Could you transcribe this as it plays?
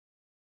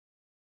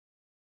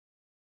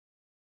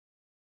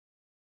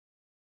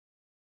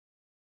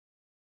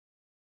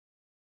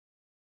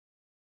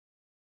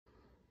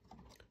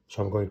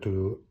So I'm going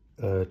to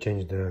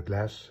change the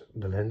glass,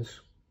 the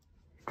lens.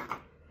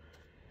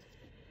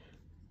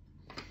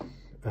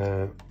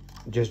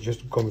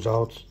 Just comes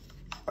out.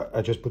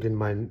 I just put in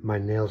my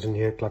nails in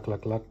here, clack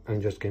clack clack,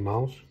 and just came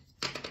out.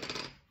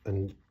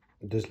 And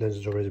this lens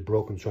is already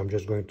broken, so I'm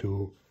just going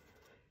to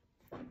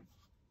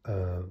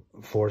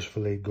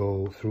forcefully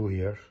go through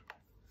here,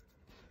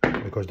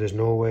 because there's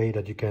no way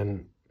that you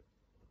can,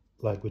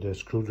 like with a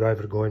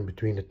screwdriver, go in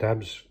between the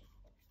tabs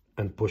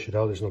and push it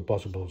out. It's not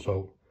possible.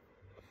 So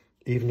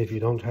even if you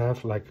don't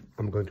have, like,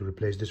 I'm going to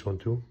replace this one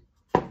too,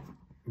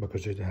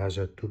 because it has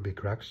two big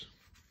cracks.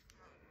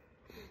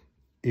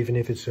 Even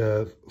if it's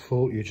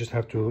full, you just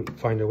have to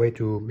find a way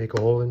to make a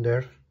hole in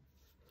there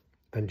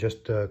and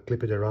just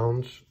clip it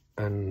around,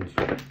 and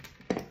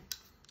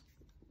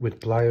with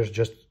pliers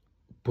just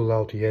pull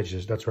out the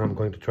edges. That's what I'm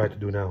going to try to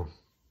do now.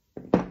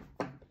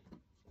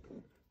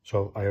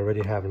 So I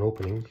already have an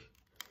opening,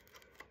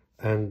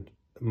 and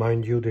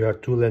mind you, there are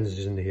two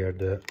lenses in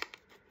here,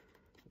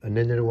 an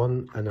inner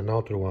one and an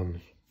outer one.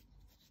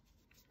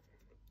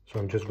 So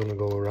I'm just going to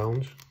go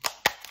around.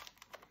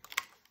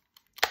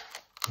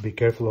 Be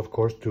careful, of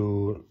course,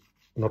 to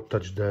not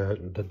touch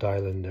the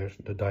dial in there,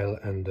 the dial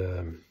and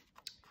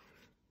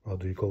how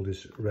do you call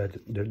this,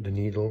 the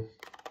needle.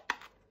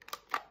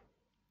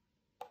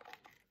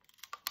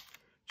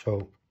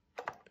 So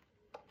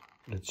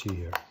let's see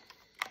here.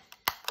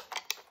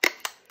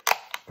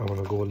 I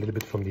want to go a little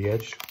bit from the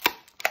edge.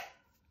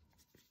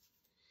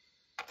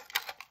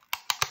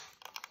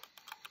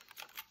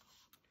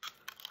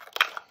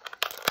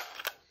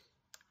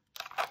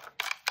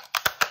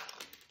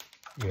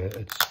 Yeah,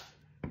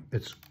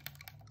 it's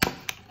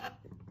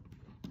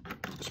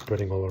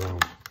spreading all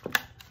around.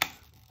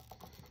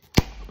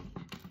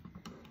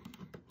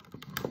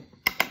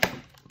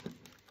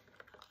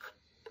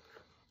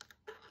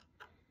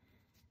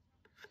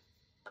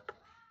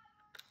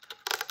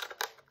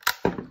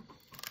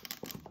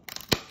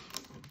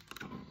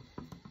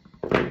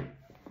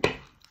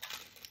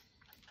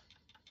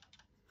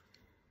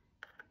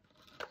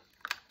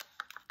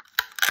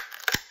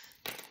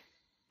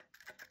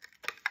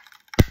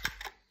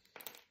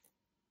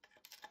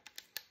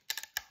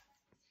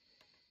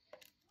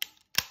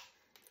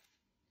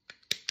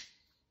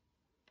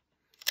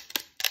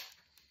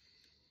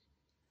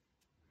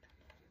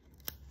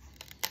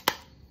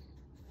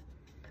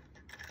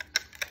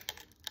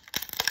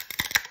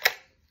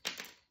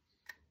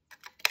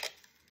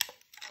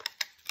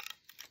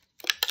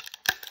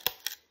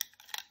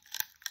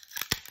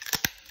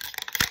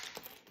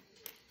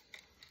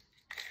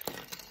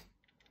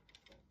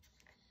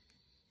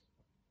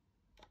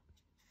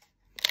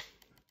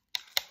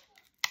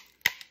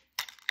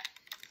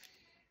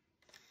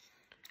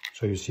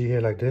 So you see here,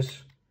 like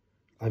this,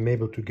 I'm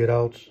able to get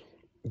out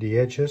the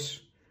edges.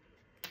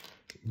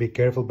 Be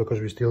careful, because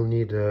we still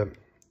need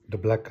the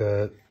black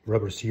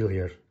rubber seal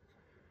here.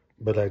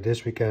 But like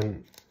this, we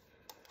can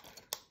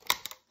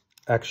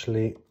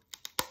actually,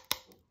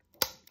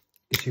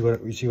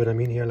 you see what I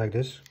mean here, like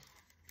this?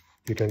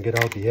 You can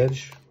get out the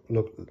edge.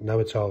 Look, now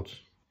it's out.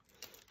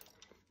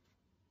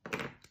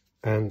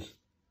 And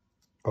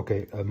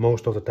okay,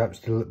 most of the tabs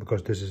still,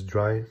 because this is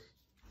dry,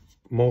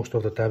 most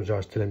of the tabs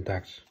are still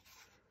intact.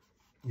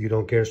 You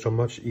don't care so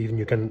much. Even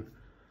you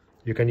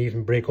can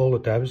even break all the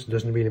tabs.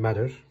 Doesn't really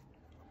matter,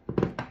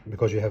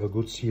 because you have a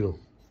good seal.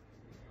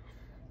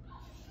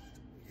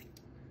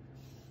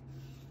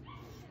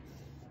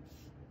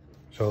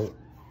 So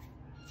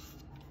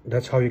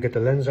that's how you get the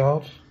lens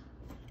out.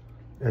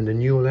 And the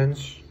new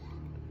lens,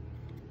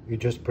 you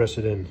just press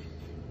it in.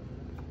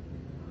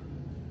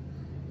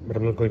 But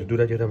I'm not going to do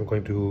that yet. I'm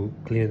going to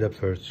clean it up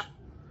first,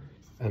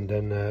 and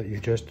then you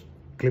just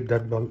clip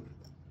that one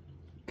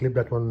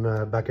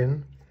back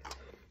in.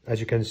 As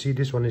you can see,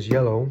 this one is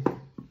yellow,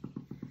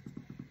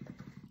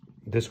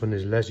 this one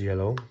is less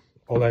yellow.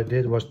 All I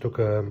did was took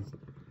a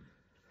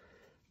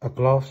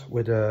cloth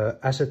with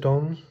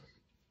acetone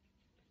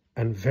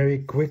and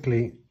very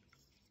quickly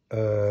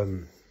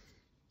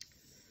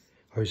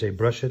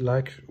brush it,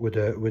 like with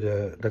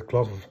that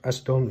cloth of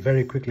acetone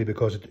very quickly,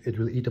 because it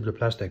will eat up the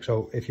plastic.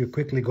 So if you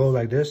quickly go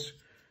like this,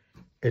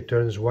 it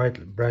turns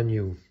white, brand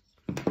new.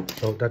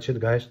 So that's it,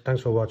 guys.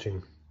 Thanks for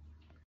watching.